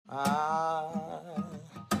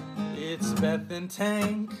It's Beth and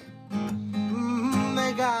Tank.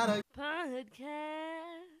 They got a podcast.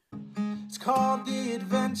 It's called The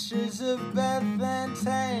Adventures of Beth and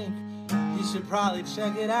Tank. You should probably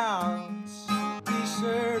check it out. Be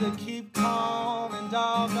sure to keep calm and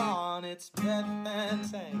doggone. It's Beth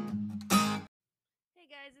and Tank. Hey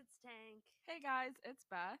guys, it's Tank. Hey guys, it's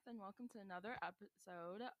Beth, and welcome to another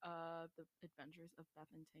episode of the Adventures of Beth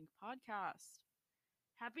and Tank podcast.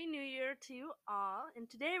 Happy New Year to you all. And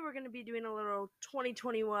today we're going to be doing a little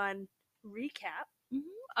 2021 recap.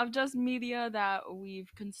 Of just media that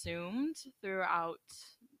we've consumed throughout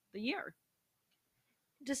the year.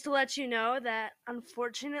 Just to let you know that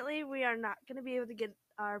unfortunately we are not going to be able to get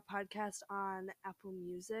our podcast on Apple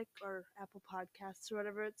Music or Apple Podcasts or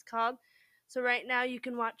whatever it's called. So right now you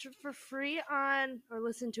can watch it for free on, or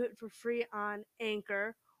listen to it for free on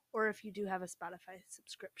Anchor, or if you do have a Spotify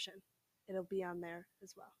subscription, it'll be on there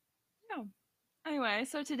as well. Yeah. Anyway,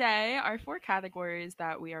 so today our 4 categories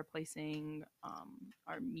that we are placing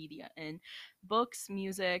our media in: books,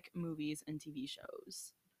 music, movies, and TV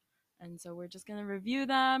shows. And so we're just going to review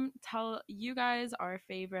them, tell you guys our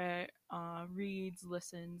favorite reads,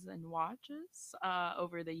 listens, and watches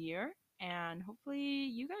over the year. And hopefully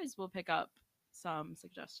you guys will pick up some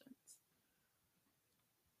suggestions.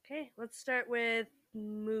 Okay, let's start with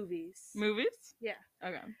movies. Movies? Yeah.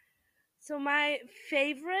 Okay. So my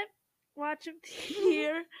favorite watch of the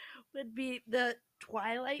year would be the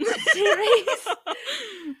Twilight series.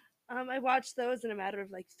 I watched those in a matter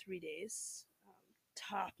of like 3 days.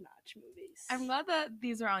 Top-notch movies. I'm glad that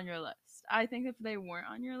these are on your list. I think if they weren't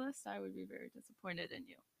on your list, I would be very disappointed in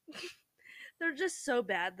you. They're just so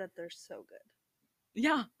bad that they're so good.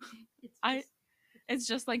 Yeah. It's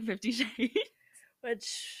just like 50 Shades,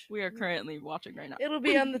 which we are currently watching right now. It'll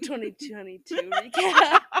be on the 2022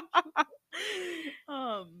 recap.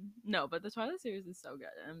 No, but the Twilight series is so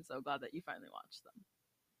good, and I'm so glad that you finally watched them.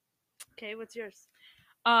 Okay, what's yours?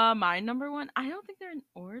 My number one, I don't think they're in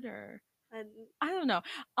order. I don't know.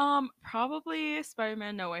 Probably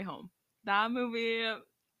Spider-Man No Way Home. That movie,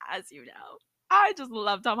 as you know, I just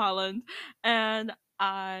love Tom Holland, and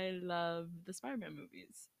I love the Spider-Man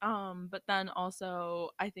movies. But then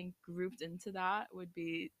also, I think grouped into that would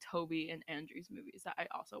be Toby and Andrew's movies that I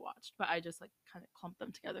also watched, but I just like kind of clumped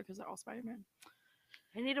them together because they're all Spider-Man.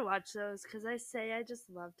 I need to watch those because I say I just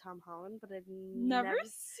love Tom Holland, but I've never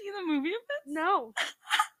seen a movie of this. No.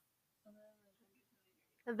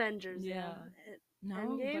 Avengers. Yeah. No.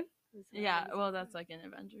 Endgame? Yeah. Well, that's like an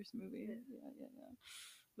Avengers movie. Yeah.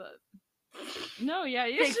 But no, yeah,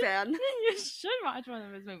 you Big should, fan. You should watch one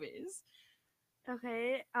of his movies.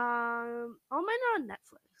 Okay. All mine are on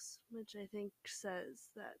Netflix, which I think says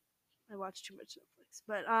that I watch too much Netflix.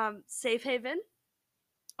 But Safe Haven.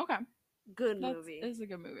 Okay. Good movie. It's a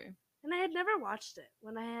good movie. And I had never watched it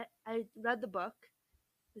when I read the book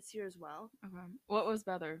this year as well. Okay. What was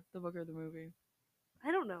better, the book or the movie?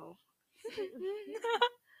 I don't know.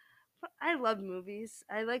 I love movies.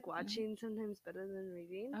 I like watching sometimes better than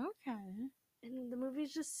reading. Okay. And the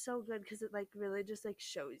movie's just so good because it like really just like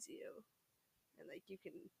shows you, and like you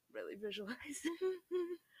can really visualize it.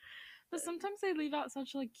 But sometimes they leave out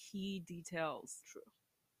such like key details. True.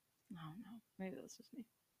 I don't know. Maybe that's just me.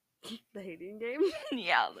 The hating game.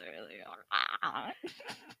 Yeah, they really are.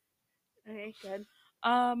 Okay, good.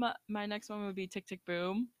 My next one would be Tick Tick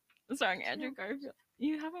Boom, starring Andrew Garfield.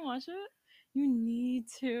 You haven't watched it? You need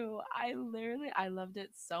to. I loved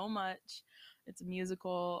it so much. It's a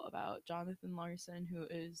musical about Jonathan Larson, who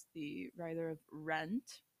is the writer of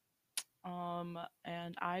Rent.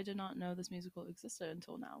 And I did not know this musical existed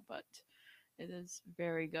until now, but it is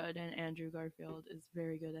very good, and Andrew Garfield is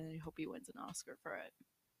very good, and I hope he wins an Oscar for it.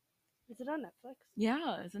 Is it on Netflix?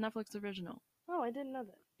 Yeah, it's a Netflix original. Oh, I didn't know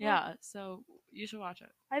that. Yeah, so you should watch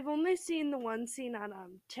it. I've only seen the one scene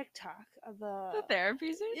on TikTok of the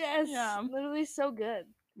therapy scene? Yes. Yeah. Literally so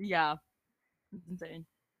good. Yeah. It's insane.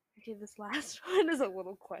 Okay, this last one is a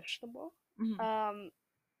little questionable. Mm-hmm.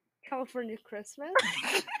 California Christmas.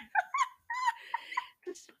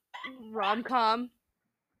 Just rom-com.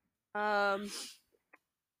 Pretty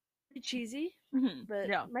cheesy, but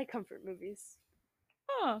yeah. my comfort movies.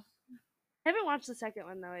 Oh. I haven't watched the second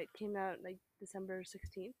one though. It came out like December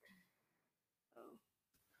 16th. Oh.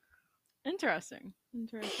 Interesting.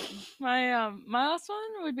 My last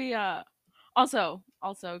one would be also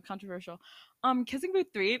controversial. Kissing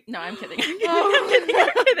Booth 3. No, I'm kidding. I'm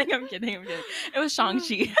kidding. It was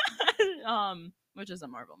Shang-Chi. Which is a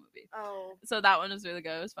Marvel movie. Oh. So that one was really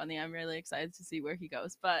good. It was funny. I'm really excited to see where he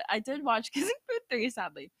goes. But I did watch Kissing Booth 3,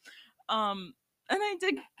 sadly. And I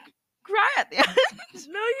did cry at the end.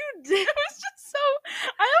 No, you did. It was just so,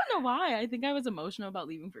 I know why. I think I was emotional about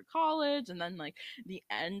leaving for college, and then like the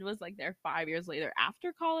end was like they're 5 years later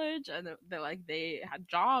after college, and they're like they had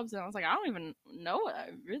jobs, and I was like, I don't even know what I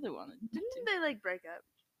really wanted to do. Didn't they like break up?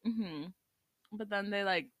 But then they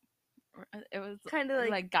like it was kind of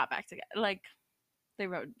like got back together, like they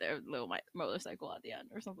rode their little motorcycle at the end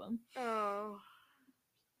or something. Oh.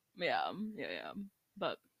 Yeah.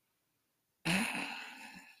 But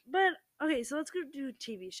okay, so let's go do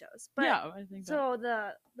TV shows. But yeah, I think so.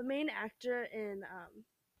 The main actor in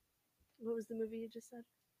what was the movie you just said?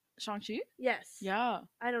 Shang-Chi? Yes. Yeah.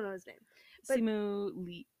 I don't know his name. But, Simu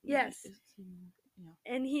Lee. Yes. Yeah.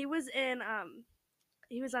 And he was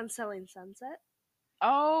on Selling Sunset.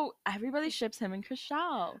 Oh, everybody ships him and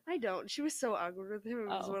Chriselle. I don't. She was so awkward with him. It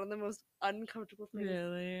was one of the most uncomfortable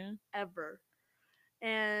things ever.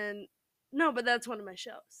 And no, but that's one of my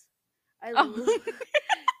shows.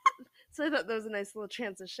 So I thought that was a nice little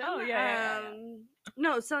transition. Oh yeah.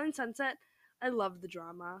 No, Selling Sunset. I love the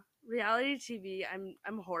drama. Reality TV. I'm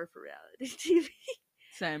a whore for reality TV.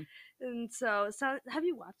 Same. And so have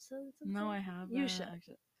you watched Selling Sunset? No, I haven't. You should.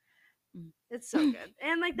 Actually. It's so good,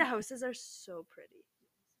 and like the houses are so pretty.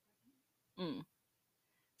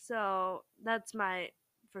 So that's my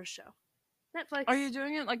first show. Netflix. Are you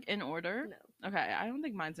doing it like in order? No. Okay, I don't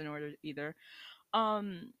think mine's in order either.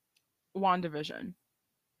 WandaVision.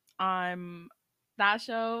 That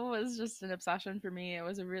show was just an obsession for me. It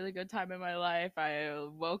was a really good time in my life. I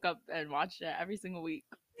woke up and watched it every single week.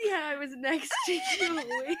 Yeah, I was next to you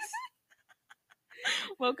always.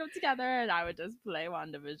 Woke up together and I would just play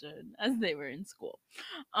WandaVision as they were in school.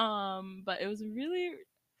 But it was a really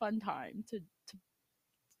fun time to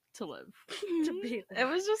live. To be It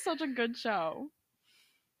was just such a good show.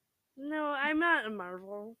 No, I'm not a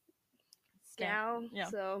Marvel gal,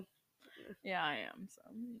 so yeah, I am. So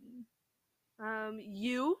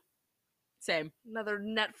You same, another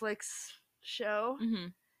Netflix show.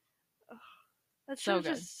 That show so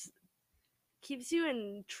good. Just keeps you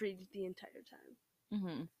intrigued the entire time.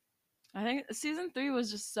 I think season 3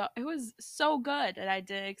 was just so good, and I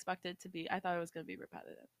didn't expect it to be. I thought it was going to be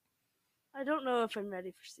repetitive. I don't know if I'm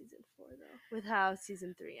ready for season 4 though, with how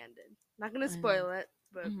season 3 ended. Not gonna spoil it,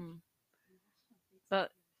 but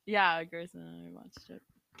but yeah, Grace and I watched it.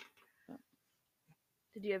 But.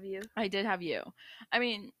 Did you have You? I did have You. I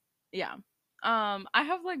mean, yeah. I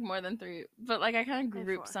have like more than 3, but like I kind of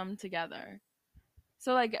grouped some together.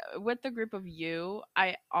 So like with the group of You,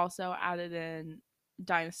 I also added in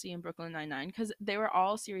Dynasty and Brooklyn Nine-Nine because they were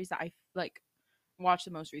all series that I like watched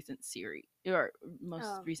the most recent series or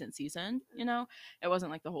recent season. You know, it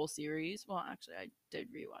wasn't like the whole series. Well, actually, I did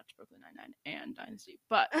rewatch Brooklyn Nine-Nine and Dynasty,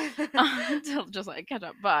 but to just like catch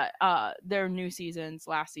up. But their new seasons,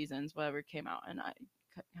 last seasons, whatever came out, and I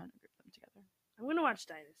kind of grouped them together. I'm gonna watch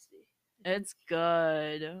Dynasty. It's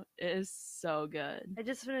good. It is so good. I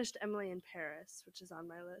just finished Emily in Paris, which is on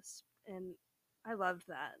my list, and I loved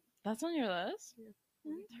that. That's on your list? Yeah.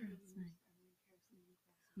 Interesting.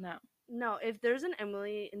 No, if there's an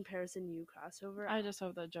Emily in Paris and You crossover, I just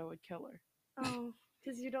hope that Joe would kill her. Oh,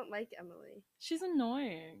 because you don't like Emily. She's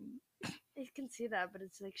annoying. I can see that, but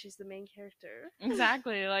it's like she's the main character.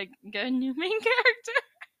 Exactly, like get a new main character.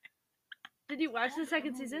 Did you watch the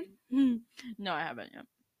second season? No, I haven't yet.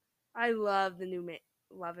 I love the new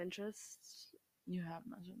love interest. You have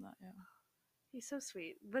mentioned that, yeah. He's so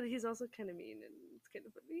sweet, but he's also kind of mean, and it's kind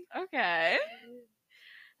of funny. Okay.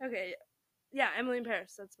 Okay. Yeah, Emily in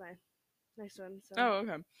Paris. That's my next one. So. Oh,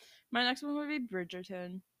 okay. My next one would be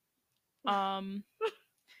Bridgerton.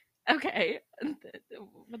 Okay.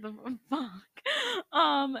 What the fuck?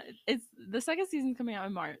 It's the second season's coming out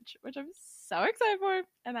in March, which I'm so excited for,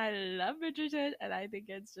 and I love Bridgerton, and I think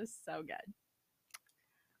it's just so good.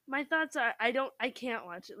 My thoughts are I can't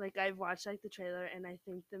watch it. Like I've watched like the trailer, and I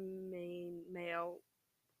think the main male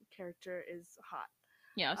character is hot.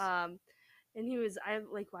 Yes. And I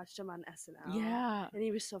like watched him on SNL. Yeah. And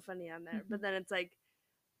he was so funny on there. But then it's like,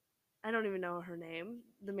 I don't even know her name.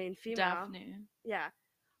 The main female. Daphne. Yeah.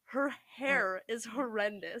 Her hair is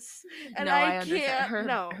horrendous. And no, I can't. Her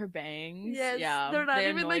her bangs. Yes. Yeah. They're not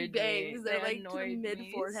even like bangs. They're like to the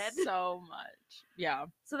mid forehead. So much. Yeah.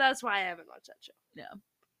 So that's why I haven't watched that show. Yeah.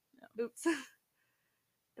 Oops.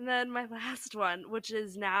 And then my last one, which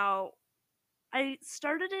is now, I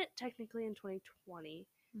started it technically in 2020,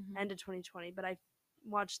 end of 2020, but I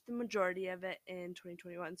watched the majority of it in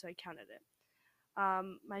 2021, so I counted it.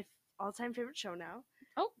 My all-time favorite show now.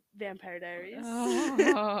 Oh. Vampire Diaries.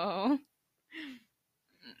 Oh.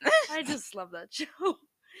 I just love that show.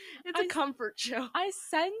 It's a comfort show. I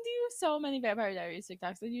send you so many Vampire Diaries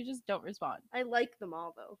TikToks and you just don't respond. I like them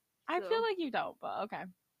all, though. I feel like you don't, but okay.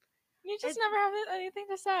 You just never have anything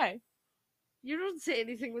to say. You don't say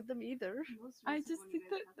anything with them either. I just think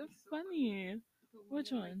that they're funny.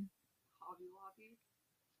 Which one? Hobby Lobby.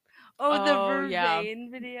 Oh, the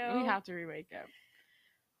Vervain video. We have to remake it.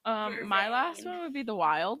 My last one would be The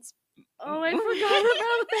Wilds. Oh, I forgot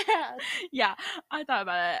about that. Yeah, I thought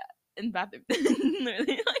about it in the bathroom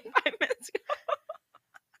literally like 5 minutes ago.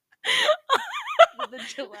 The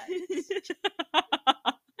Gillette.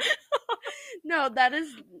 No, that is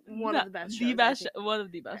one of the best shows. One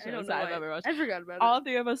of the best shows I've ever watched. I forgot about it. All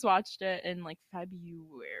 3 of us watched it in like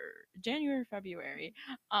January, February.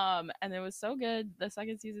 And it was so good. The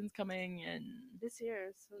second season's coming in this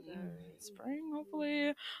year, so spring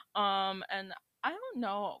hopefully. And I don't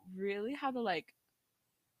know really how to like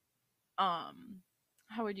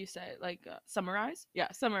how would you say like summarize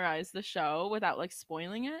the show without like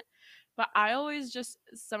spoiling it, but I always just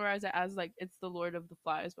summarize it as like it's the Lord of the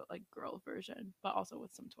Flies but like girl version, but also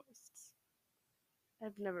with some twists.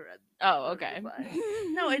 I've never read okay.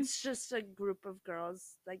 No, it's just a group of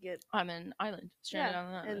girls that get on an island, stranded on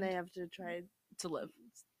an island, and they have to try to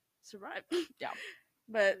survive. Yeah,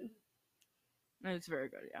 but it's very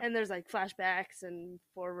good. Yeah, and there's like flashbacks and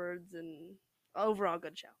forwards and overall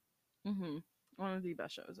good show. One of the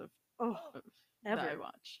best shows of ever that I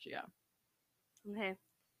watched. Yeah. Okay.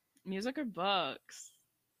 Music or books?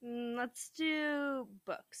 Let's do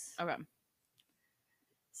books. Okay.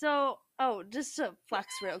 So, just to flex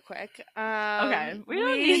real quick. Okay, we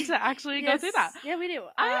don't need to actually go through that. Yeah, we do.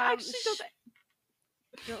 I actually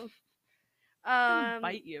don't.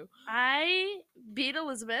 Bite you. I beat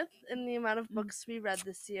Elizabeth in the amount of books we read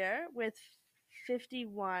this year with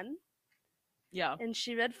 51. Yeah. And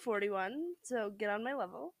she read 41, so get on my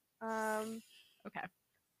level. Okay.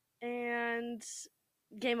 And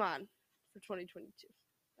game on for 2022.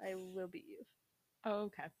 I will beat you. Oh,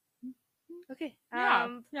 okay. Okay.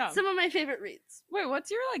 Yeah. Some of my favorite reads. Wait, what's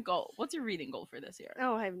your like goal? What's your reading goal for this year?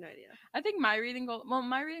 Oh, I have no idea. I think my reading goal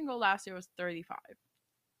last year was 35.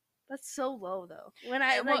 That's so low though. When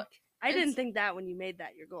I didn't think that when you made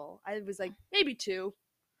that your goal. I was like maybe 2.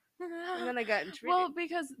 And then I got into reading. Well,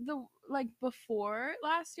 because before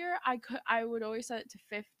last year, I would always set it to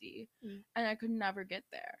 50, and I could never get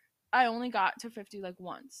there. I only got to 50 like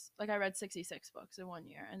once. Like I read 66 books in 1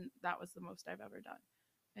 year, and that was the most I've ever done,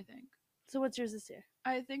 I think. So what's yours this year?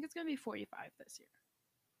 I think it's gonna be 45 this year.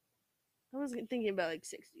 I was thinking about like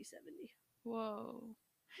 60, 70. Whoa.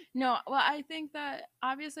 No, well, I think that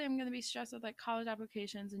obviously I'm gonna be stressed with like college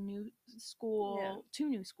applications and new school, 2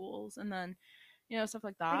 new schools, and then. Stuff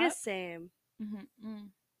like that. I guess same.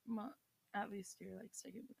 Well, at least you're like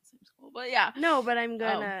sticking with the same school. But yeah. No, but I'm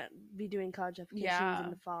gonna be doing college applications in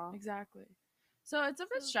the fall. Exactly. So it's a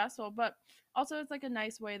bit stressful, but also it's like a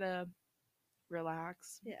nice way to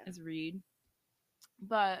relax. Is read.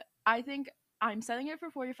 But I think I'm setting it for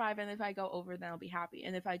 45, and if I go over, then I'll be happy.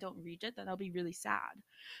 And if I don't reach it, then I'll be really sad.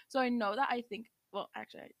 So I know that I think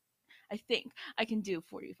I can do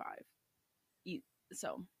 45.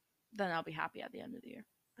 So then I'll be happy at the end of the year.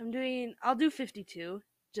 I'll do 52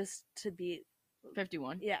 just to beat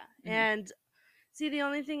 51. Yeah. And see, the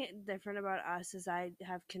only thing different about us is I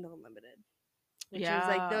have Kindle Unlimited. Which is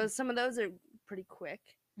like some of those are pretty quick.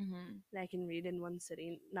 And I can read in one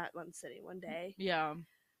day. Yeah.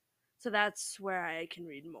 So that's where I can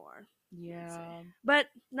read more. Yeah. But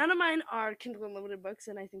none of mine are Kindle Unlimited books,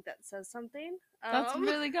 and I think that says something. That's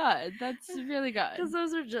really good. That's really good. Because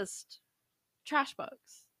those are just trash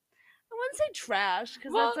books. I wouldn't say trash,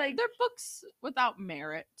 because that's like they're books without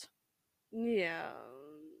merit. Yeah.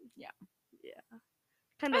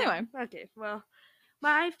 Kind of. Anyway, okay. Well,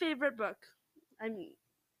 my favorite book,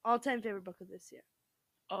 all-time favorite book of this year.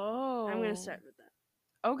 Oh. I'm gonna start with that.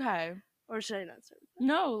 Okay. Or should I not start with that?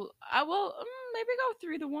 No, I will. Maybe go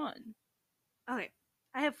 3 to 1. Okay,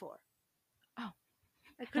 I have 4. Oh,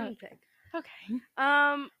 I couldn't pick. Okay.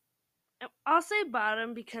 I'll say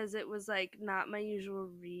bottom because it was like not my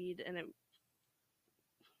usual read and it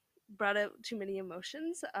brought out too many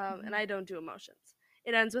emotions. And I don't do emotions.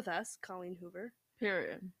 It Ends With Us, Colleen Hoover.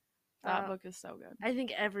 Period. That book is so good. I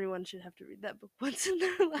think everyone should have to read that book once in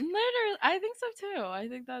their life. Literally, I think so too. I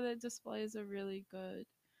think that it displays a really good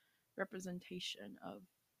representation of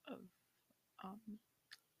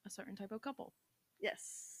a certain type of couple.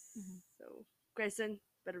 Yes. So Grayson,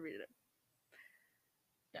 better read it.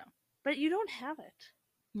 Yeah. But you don't have it.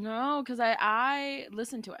 No, because I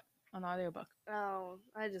listened to it on audiobook. Oh,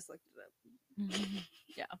 I just looked it up.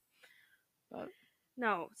 Yeah. But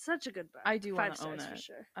no, such a good book. I do want to own it. For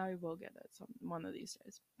sure. I will get it one of these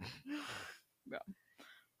days. Yeah.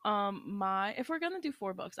 If we're gonna do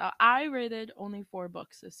 4 books, I rated only 4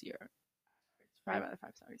 books this year 5 out of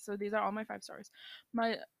 5 stars. So these are all my 5 stars.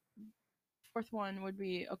 My fourth one would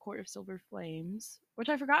be A Court of Silver Flames, which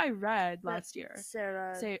I forgot I read last year.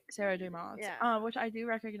 Sarah J. Maas. Yeah. Which I do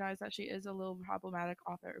recognize that she is a little problematic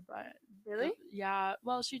author, but really, yeah.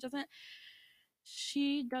 Well, she does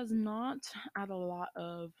not add a lot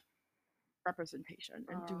of representation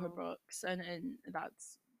into her books, and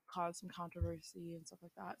that's caused some controversy and stuff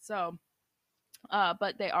like that. So,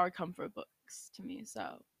 but they are comfort books to me,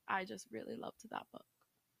 so I just really loved that book.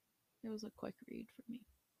 It was a quick read for me,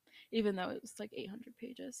 even though it was like 800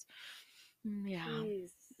 pages. Yeah.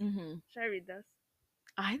 Jeez. Mm-hmm. Should I read this?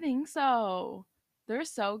 I think so. They're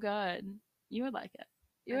so good. You would like it.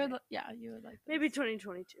 You would like this. Maybe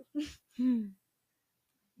 2022.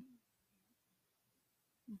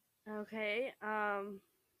 Okay.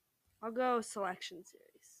 I'll go selection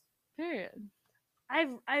series. Period.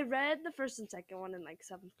 I read the first and second one in like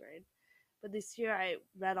 7th grade, but this year I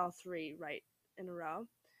read all 3 right in a row,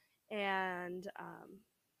 and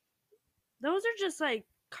those are just like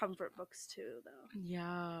comfort books too, though.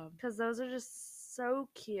 Yeah. Because those are just so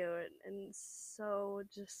cute and so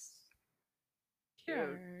just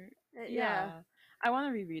Sure. Yeah. I want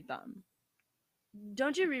to reread them.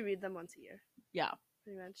 Don't you reread them once a year? Yeah.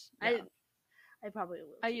 Pretty much. Yeah. I probably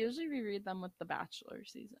will. I usually reread them with The Bachelor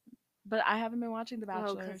season, but I haven't been watching The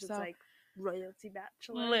Bachelor, because it's like royalty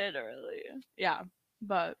Bachelor. Literally. Yeah.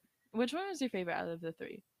 But which one was your favorite out of the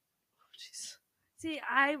 3? Jeez. See,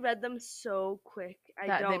 I read them so quick.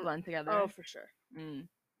 They blend together. Oh, for sure.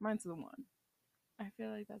 Mine's the 1. I feel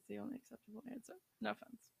like that's the only acceptable answer. No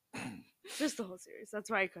offense. Just the whole series. That's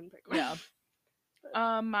why I couldn't pick one.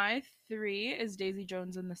 Yeah. My 3 is Daisy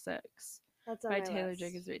Jones and the Six. That's on by my Taylor list.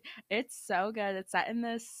 Jenkins Reid. It's so good. It's set in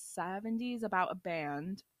the 70s about a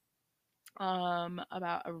band,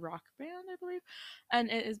 about a rock band, I believe, and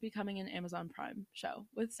it is becoming an Amazon Prime show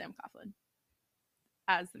with Sam Claflin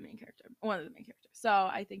as the main character, one of the main characters. So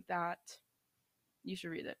I think that you should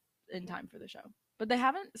read it in time for the show. But they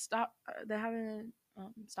haven't stopped.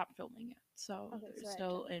 Stopped filming yet, so they're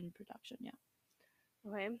still in production. Yeah.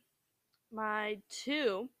 Okay. My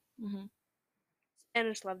 2.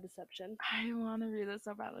 Spanish Love Deception. I want to read this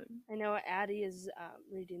so badly. I know Addie is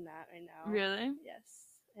reading that right now. Really?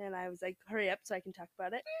 Yes. And I was like, hurry up so I can talk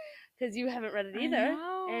about it, because you haven't read it either. I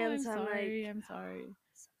know, and I'm so sorry. I'm I'm sorry.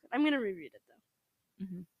 I'm gonna reread it though,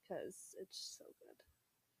 Mhm. because it's so good.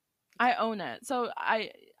 I own it, so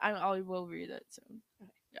I will read it soon.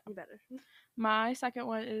 Okay. Yeah. You better. My second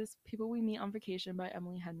one is People We Meet on Vacation by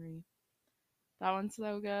Emily Henry. That one's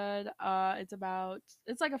so good.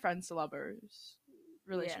 It's like a friends to lovers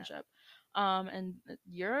relationship. And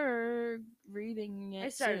you're reading it I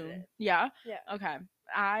started soon. it. Yeah? Yeah. Okay.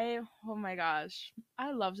 Oh my gosh.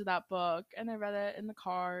 I loved that book, and I read it in the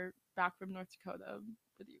car back from North Dakota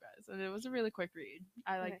with you guys. And it was a really quick read.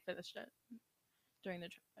 I finished it during the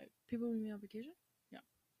trip. People We Meet on Vacation? Yeah.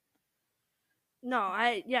 No,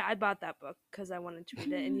 I bought that book because I wanted to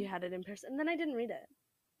read it, and you had it in person, and then I didn't read it.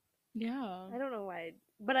 Yeah. I don't know why,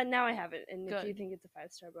 but now I have it, and Good. if you think it's a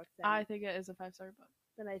 5-star book, then I think it is a 5-star book.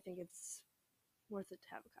 Then I think it's worth it to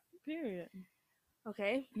have a copy. Period.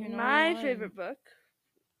 Okay. You know My what? favorite book,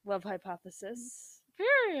 Love Hypothesis.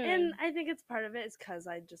 Period. And I think it's part of it is because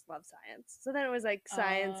I just love science. So then it was like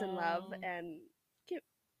science and love and cute.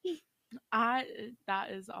 That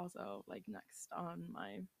is also like next on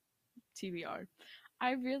my TBR.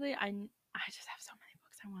 I just have so many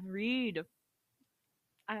books I want to read.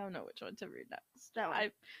 I don't know which one to read next.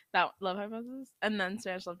 That Love Hypothesis, and then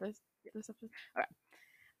Spanish Love Deception. Okay.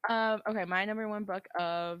 Okay, my number 1 book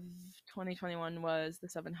of 2021 was The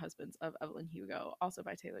Seven Husbands of Evelyn Hugo, also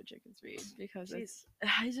by Taylor Jenkins Reid, because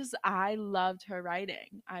I loved her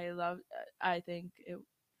writing. I think it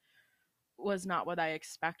was not what I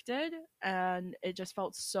expected, and it just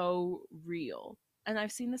felt so real. And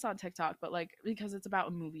I've seen this on TikTok, but like because it's about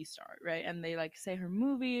a movie star, right? And they like say her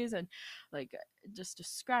movies and like just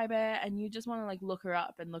describe it, and you just want to like look her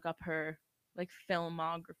up and look up her like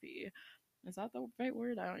filmography. Is that the right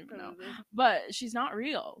word? I don't even know. But she's not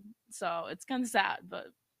real, so it's kind of sad.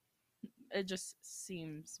 But it just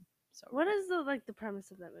seems so. What is the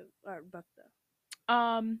premise of that movie or book though?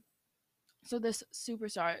 So this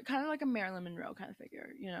superstar, kind of like a Marilyn Monroe kind of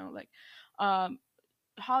figure, like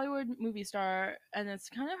Hollywood movie star, and it's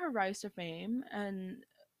kind of her rise to fame. And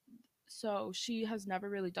so she has never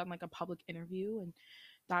really done like a public interview, and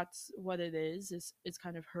that's what it is. It's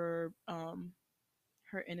kind of her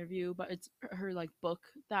her interview, but it's her like book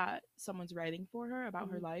that someone's writing for her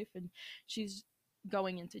about her life, and she's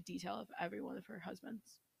going into detail of every one of her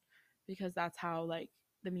husbands, because that's how like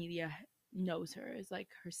the media knows her as like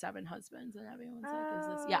her 7 husbands, and everyone's like, "Is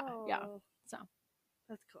this?" Yeah. So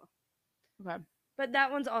that's cool. okay, But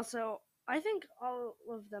that one's also. I think all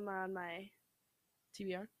of them are on my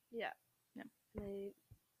TBR. Yeah. Yeah.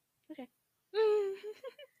 Okay.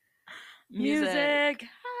 Music.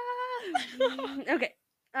 Okay.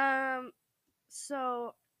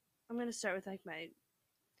 So I'm gonna start with like my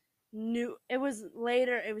new. It was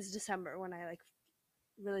later. It was December when I like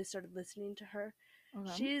really started listening to her.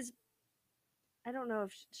 Okay. She's. I don't know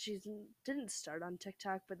if she's didn't start on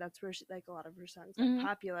TikTok, but that's where she, like a lot of her songs got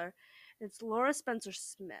popular. It's Laura Spencer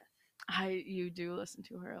Smith. You do listen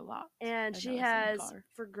to her a lot, and she has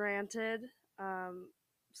For Granted,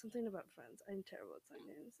 something about friends. I'm terrible at song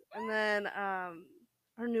names. And then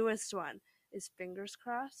her newest one is Fingers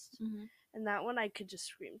Crossed, and that one I could just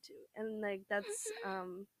scream to. And like that's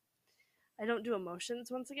I don't do emotions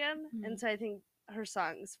once again, and so I think her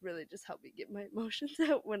songs really just help me get my emotions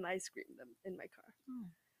out when I scream them in my car.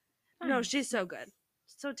 Oh, no, she's so good,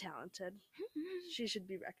 so talented. She should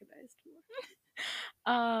be recognized more.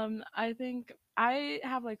 I think I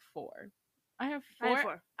have like 4. I have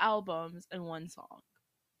 4 albums and 1 song.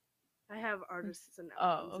 I have artists and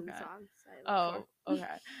albums and songs.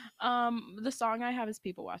 Okay. The song I have is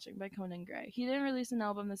People Watching by Conan Gray. He didn't release an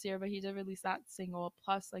album this year, but he did release that single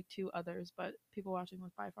plus like 2 others, but People Watching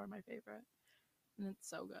was by far my favorite. And it's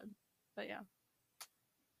so good. But yeah.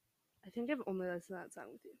 I think I've only listened to that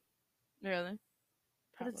song with you. Really?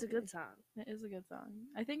 But it's a good song. It is a good song.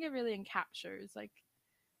 I think it really encaptures like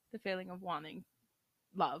the feeling of wanting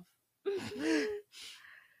love.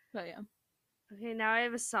 But yeah. Okay, now I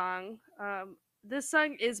have a song. This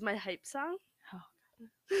song is my hype song.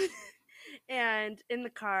 Oh. And in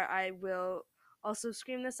the car, I will also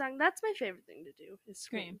scream this song. That's my favorite thing to do, is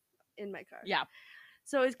scream in my car. Yeah.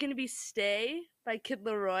 So it's going to be Stay by Kid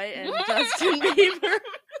Laroi and Justin Bieber.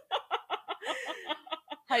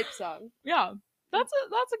 Hype song. Yeah. That's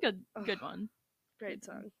a good one. Great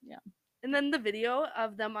song. Yeah. And then the video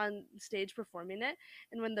of them on stage performing it,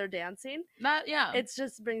 and when they're dancing, it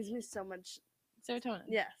just brings me so much serotonin.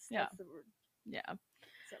 Yes, that's the word. Yeah.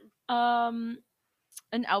 So.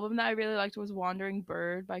 An album that I really liked was Wandering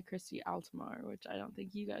Bird by Christy Altomar, which I don't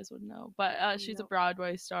think you guys would know, but she's a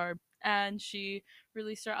Broadway star, and she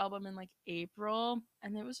released her album in like April,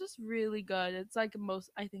 and it was just really good. It's like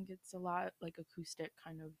I think it's a lot like acoustic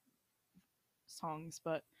kind of songs,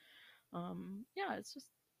 but yeah, it's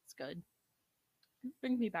good. It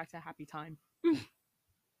brings me back to a happy time.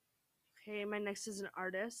 Okay, my next is an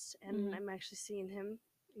artist, and I'm actually seeing him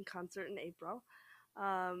in concert in April.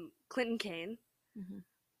 Clinton Kane.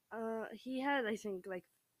 He had, I think, like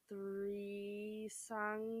 3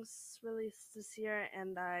 songs released this year,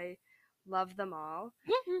 and I love them all.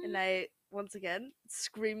 And I, once again,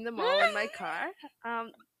 scream them all in my car.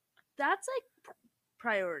 That's like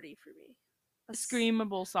priority for me. A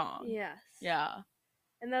screamable song. Yes. Yeah.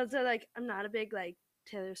 And those are like, I'm not a big like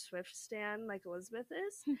Taylor Swift stan like Elizabeth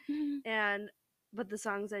is, but the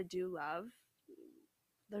songs I do love,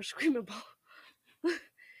 they're screamable.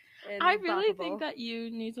 I really think that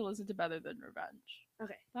you need to listen to Better Than Revenge.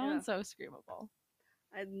 Okay. That one's so screamable.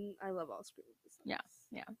 I love all screamable songs.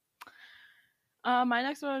 Yeah. My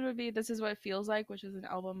next one would be This Is What It Feels Like, which is an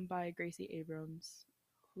album by Gracie Abrams,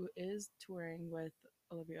 who is touring with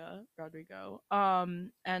Olivia Rodrigo.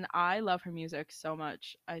 And I love her music so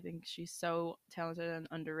much. I think she's so talented and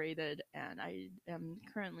underrated, and I am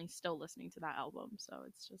currently still listening to that album, so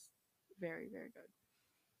it's just very, very good.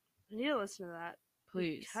 I need to listen to that.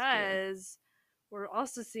 Please. Because we're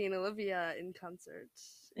also seeing Olivia in concert.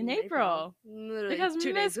 In April. Literally because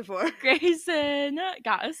 2 days before. Grayson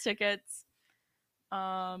got us tickets.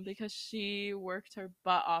 Because she worked her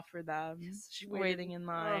butt off for them. Yes, she waiting in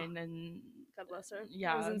line and God bless her.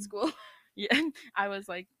 Yeah. I was in school. Yeah. I was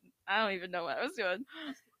like, I don't even know what I was doing.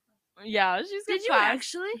 Yeah, she's Did you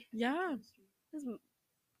actually? Yeah.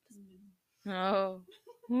 No.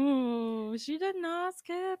 Ooh, she did not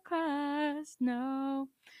skip class. No.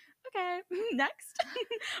 Okay, next.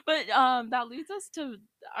 But that leads us to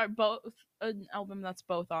an album that's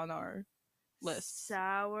both on our list.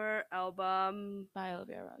 Sour album by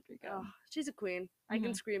Olivia Rodrigo. Oh, she's a queen. I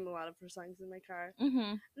can scream a lot of her songs in my car.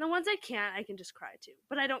 And the ones I can't, I can just cry too.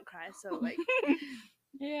 But I don't cry, so like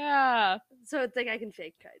yeah. So it's like I can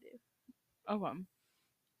fake cry too. Okay.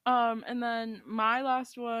 And then my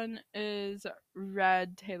last one is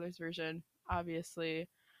Red, Taylor's version, obviously.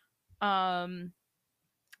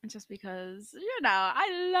 Just because,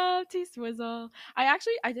 I love T-Swizzle. I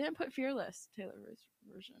didn't put Fearless, Taylor's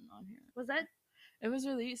version on here. Was that? It was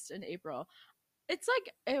released in April. It's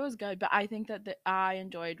like, it was good, but I think that I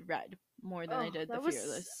enjoyed Red more than I did the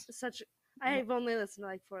Fearless. I've only listened to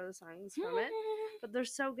like 4 of the songs from it, but they're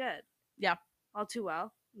so good. Yeah. All Too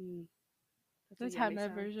Well. The Tedna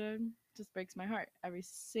version just breaks my heart every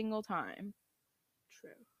single time. True.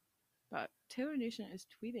 But Taylor Nation is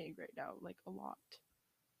tweeting right now, like, a lot.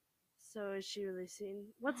 So is she releasing?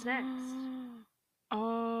 What's next?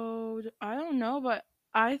 Oh, I don't know, but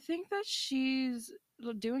I think that she's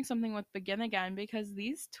doing something with Begin Again, because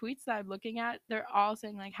these tweets that I'm looking at, they're all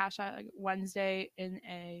saying like hashtag like Wednesday in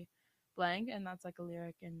a blank, and that's like a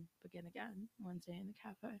lyric in Begin Again, Wednesday in the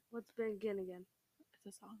cafe. What's Begin Again?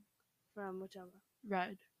 It's a song. From which album?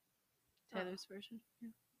 Red. Taylor's version. Yeah.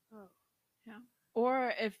 Oh. Yeah.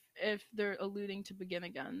 Or if they're alluding to Begin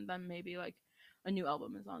Again, then maybe like a new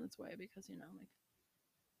album is on its way, because like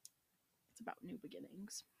it's about new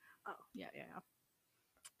beginnings. Oh. Yeah.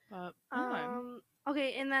 But anyway.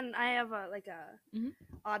 Okay, and then I have a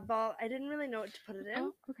oddball. I didn't really know what to put it in.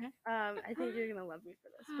 Oh, okay. I think you're gonna love me for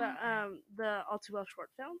this. But the All Too Well short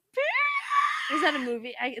film. Is that a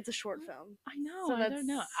movie? It's a short film. I know. So I don't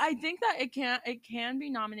know. I think that it can be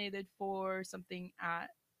nominated for something at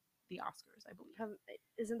the Oscars, I believe.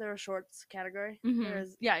 Isn't there a shorts category? Mm-hmm. There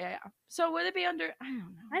is. Yeah. So would it be under? I don't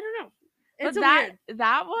know. I don't know. It's but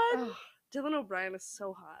that one. Oh, Dylan O'Brien is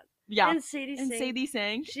so hot. Yeah. And Sadie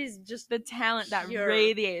Sink. She's just the talent that pure.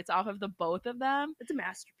 radiates off of the both of them. It's a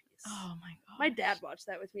masterpiece. Oh my god. My dad watched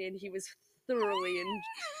that with me, and he was thoroughly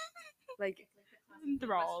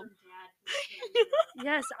enthralled.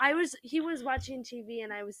 Yes, he was watching TV,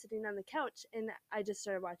 and I was sitting on the couch, and I just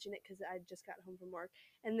started watching it because I just got home from work,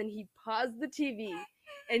 and then he paused the TV,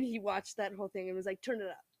 and he watched that whole thing and was like, "Turn it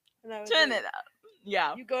up," and I was Turn it up.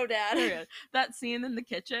 Yeah. You go, Dad. That scene in the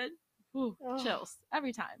kitchen, chills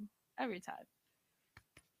every time.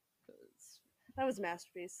 That was a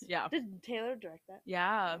masterpiece. Yeah. Did Taylor direct that?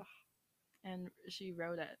 Yeah. And she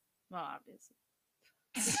wrote it. Well, obviously.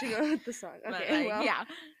 She wrote the song. Okay. But, well, yeah.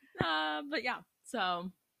 But yeah.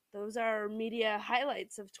 So those are media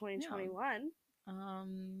highlights of 2021. Yeah.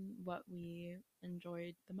 What we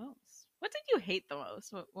enjoyed the most. What did you hate the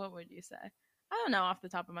most? What would you say? I don't know off the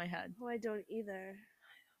top of my head. Oh, I don't either.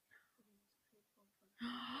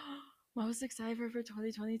 Most excited for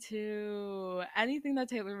 2022. Anything that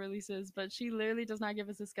Taylor releases, but she literally does not give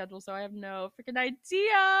us a schedule, so I have no freaking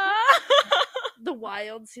idea. The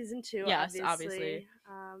Wild season 2. Yes, obviously.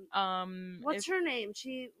 What's her name?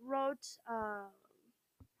 She wrote.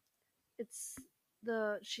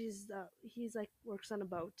 He's like works on a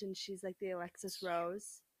boat, and she's like the Alexis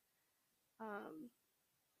Rose.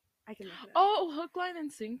 I can look it up. Oh, Hook, Line,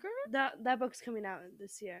 and Sinker. That book's coming out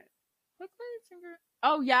this year. Hook, Line, and Sinker.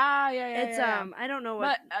 Oh yeah. It's I don't know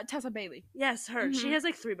what. But Tessa Bailey. Yes, her. Mm-hmm. She has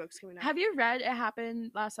like 3 books coming out. Have you read It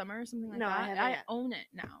Happened Last Summer or something like that? No, I haven't. I own it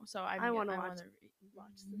now, so I want to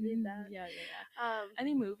read that. Yeah.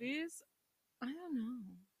 Any movies? I don't know.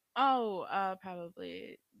 Oh,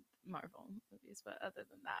 probably Marvel movies, but other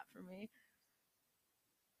than that, for me.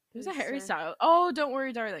 There's a Harry Styles. Oh, Don't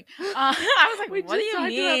Worry, Darling. I was like, what do you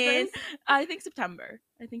mean? I think September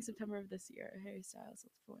of this year. Harry Styles.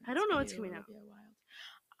 I don't know what's coming out.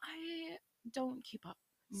 I don't keep up.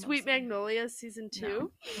 Sweet Magnolia season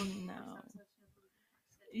 2. No.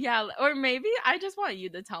 Yeah, or maybe I just want you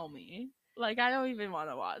to tell me. Like, I don't even want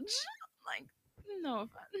to watch. Like, no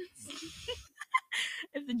offense.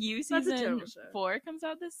 If the You season 4 comes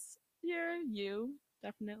out this year, You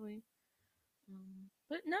definitely.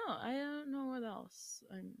 But no, I don't know what else.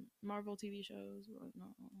 Marvel TV shows. No.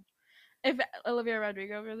 If Olivia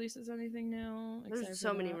Rodrigo releases anything new, there's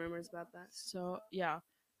so many rumors about that. So yeah,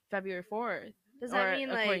 February 4th. Does that mean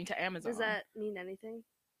according to Amazon? Does that mean anything?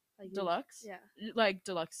 Like deluxe? Yeah. Like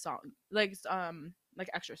deluxe song, like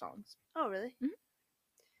extra songs. Oh really? Mm-hmm.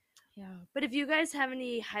 Yeah. But if you guys have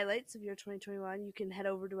any highlights of your 2021, you can head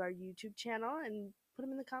over to our YouTube channel and put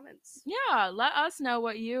them in the comments. Yeah, let us know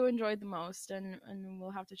what you enjoyed the most, and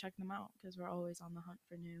we'll have to check them out because we're always on the hunt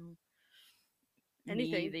for new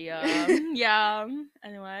anything. Yeah.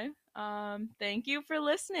 Anyway, thank you for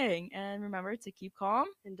listening, and remember to keep calm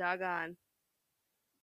and dog on.